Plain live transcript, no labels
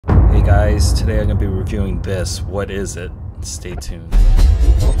guys, today I'm going to be reviewing this. What is it? Stay tuned.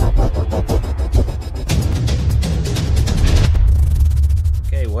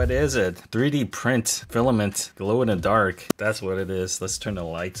 Okay, what is it? 3D print filament, glow in the dark. That's what it is. Let's turn the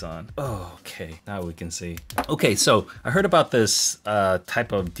lights on. Oh, okay, now we can see. Okay, so I heard about this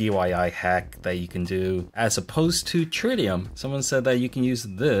type of DIY hack that you can do as opposed to Tritium. Someone said that you can use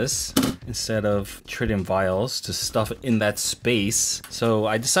this instead of Tritium vials to stuff in that space. So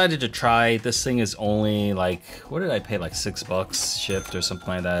I decided to try. This thing is only like, what did I pay? Like $6 shipped or something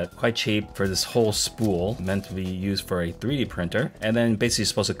like that. Quite cheap for this whole spool, meant to be used for a 3D printer. And then basically you're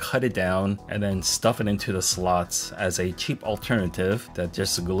supposed to cut it down and then stuff it into the slots as a cheap alternative that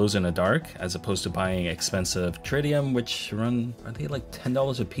just glows in the dark, as opposed to buying expensive Tritium, which are they like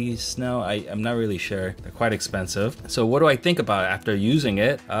 $10 a piece now? I'm not really sure. They're quite expensive. So what do I think about it after using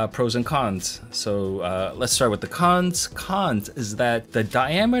it? Pros and cons. So let's start with the cons. Cons is that the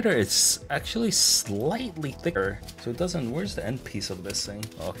diameter is actually slightly thicker. So it doesn't, where's the end piece of this thing?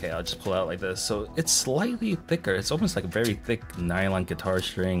 Okay, I'll just pull it out like this. So it's slightly thicker. It's almost like a very thick nylon guitar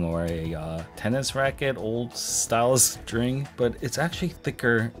string or a tennis racket, old style string, but it's actually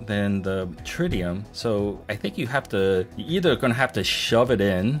thicker than the Tritium. So I think you're either gonna have to shove it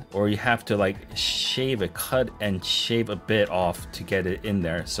in, or you have to like shave it, cut and shave a bit off to get it in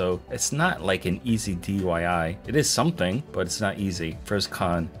there. So it's not like an easy DIY. It is something, but it's not easy. First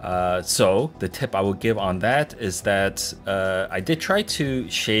con. So the tip I would give on that is that I did try to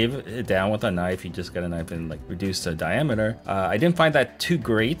shave it down with a knife. You just get a knife and like reduce the diameter. I didn't find that too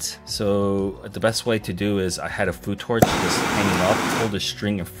great. So the best way to do is I had a food torch just hanging up, hold the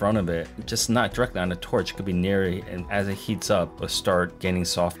string in front of it, just not directly on the torch, it could be near it, and as it heats up, it'll start getting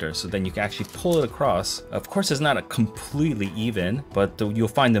softer. So then you can actually pull it across. Of course, it's not a completely even, but you'll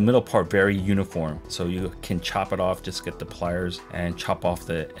find the middle part very uniform. So you can chop it off, just get the pliers and chop off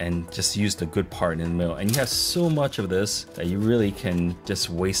and just use the good part in the middle. And you have so much of this that you really can just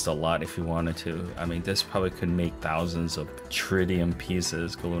waste a lot if you wanted to. I mean, this probably could make thousands of Tritium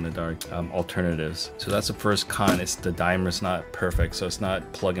pieces, glow in the dark alternatives. So that's the first con. It's the diameter's not perfect, so it's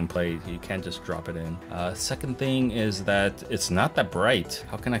not plug and play. You can't just drop it in. Second thing is that it's not that bright.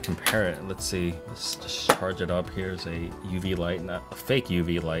 How can I compare it? Let's see. Let's just charge it up. Here's a UV light, not a fake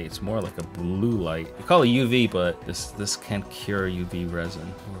UV light. It's more like a blue light. You call it UV, but this can't cure UV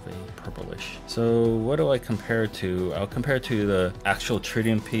resin. More of a purplish. So what do I compare it to? I'll compare it to the actual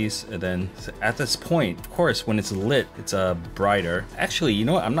Tritium piece, and then at this point, of course, when it's lit, it's brighter. Actually, you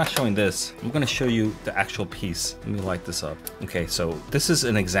know what? I'm not showing this. I'm going to show you the actual piece. Let me light this up. Okay, so this is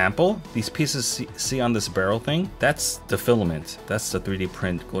an example. These pieces see on this barrel thing, that's the filament. That's the 3D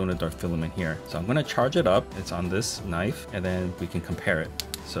print glow in the dark filament here. So I'm going to charge it up. It's on this knife, and then we can compare it.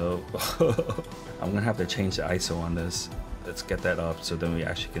 So I'm going to have to change the ISO on this. Let's get that up so then we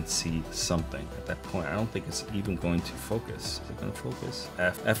actually can see something. At that point, I don't think it's even going to focus. Is it going to focus?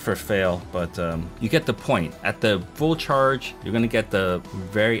 F for fail, but you get the point. At the full charge, you're going to get the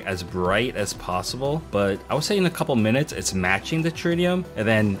as bright as possible, but I would say in a couple minutes, it's matching the Tritium, and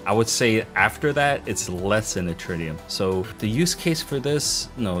then I would say after that, it's less than the Tritium. So the use case for this,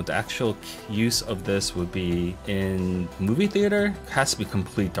 no, the actual use of this would be in movie theater. It has to be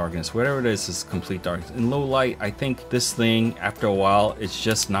complete darkness. Whatever it is complete darkness. In low light, I think this thing, after a while, it's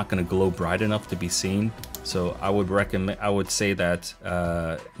just not going to glow bright enough to be seen. So I would say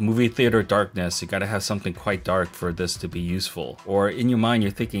that movie theater darkness, you got to have something quite dark for this to be useful. Or in your mind,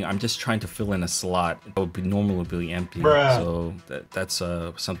 you're thinking, I'm just trying to fill in a slot. It would be normally empty. Bruh. So that's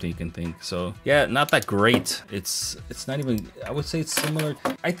something you can think. So yeah, not that great. It's not even, I would say it's similar.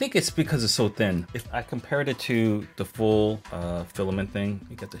 I think it's because it's so thin. If I compared it to the full filament thing,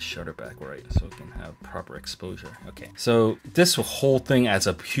 you get the shutter back right so it can have proper exposure. Okay, so this whole thing as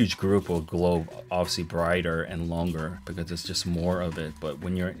a huge group will glow obviously brighter and longer because it's just more of it. But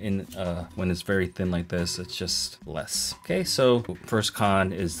when you're in when it's very thin like this, it's just less. Okay, so first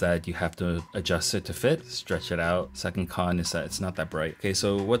con is that you have to adjust it to fit, stretch it out. Second con is that it's not that bright. Okay,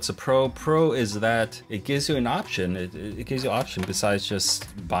 so what's a pro? Pro is that it gives you an option. It gives you an option besides just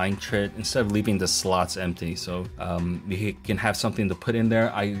buying Trit, instead of leaving the slots empty. So you can have something to put in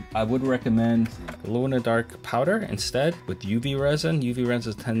there. I would recommend glow in the dark powder instead with UV resin. UV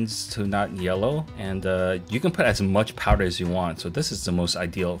resin tends to not yellow, and you can put as much powder as you want. So this is the most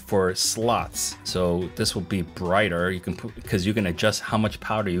ideal for slots. So this will be brighter. You can put, because you can adjust how much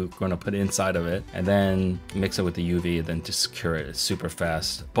powder you're going to put inside of it, and then mix it with the UV, and then just cure it. It's super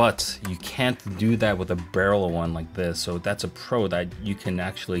fast. But you can't do that with a barrel one like this. So that's a pro that you can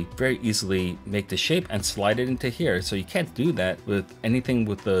actually very easily make the shape and slide it into here. So you can't do that with anything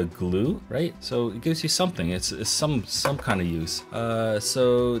with the glue, right? So it gives you something. It's some kind of use.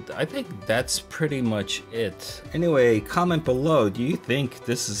 So I think that's pretty much it. Anyway, comment below. Do you think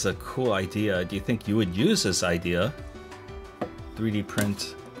this is a cool idea? Do you think you would use this idea? 3D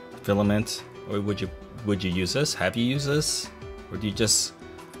print filament, or would you use this? Have you used this? Or do you just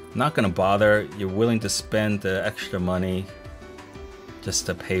not gonna bother? You're willing to spend the extra money just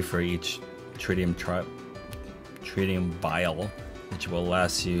to pay for each tritium vial, which will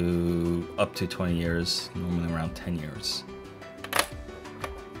last you up to 20 years, normally around 10 years.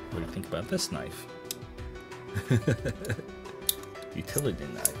 What do you think about this knife? Utility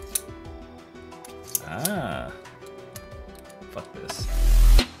knife. Ah, fuck this.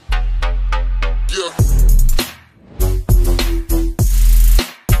 Yeah.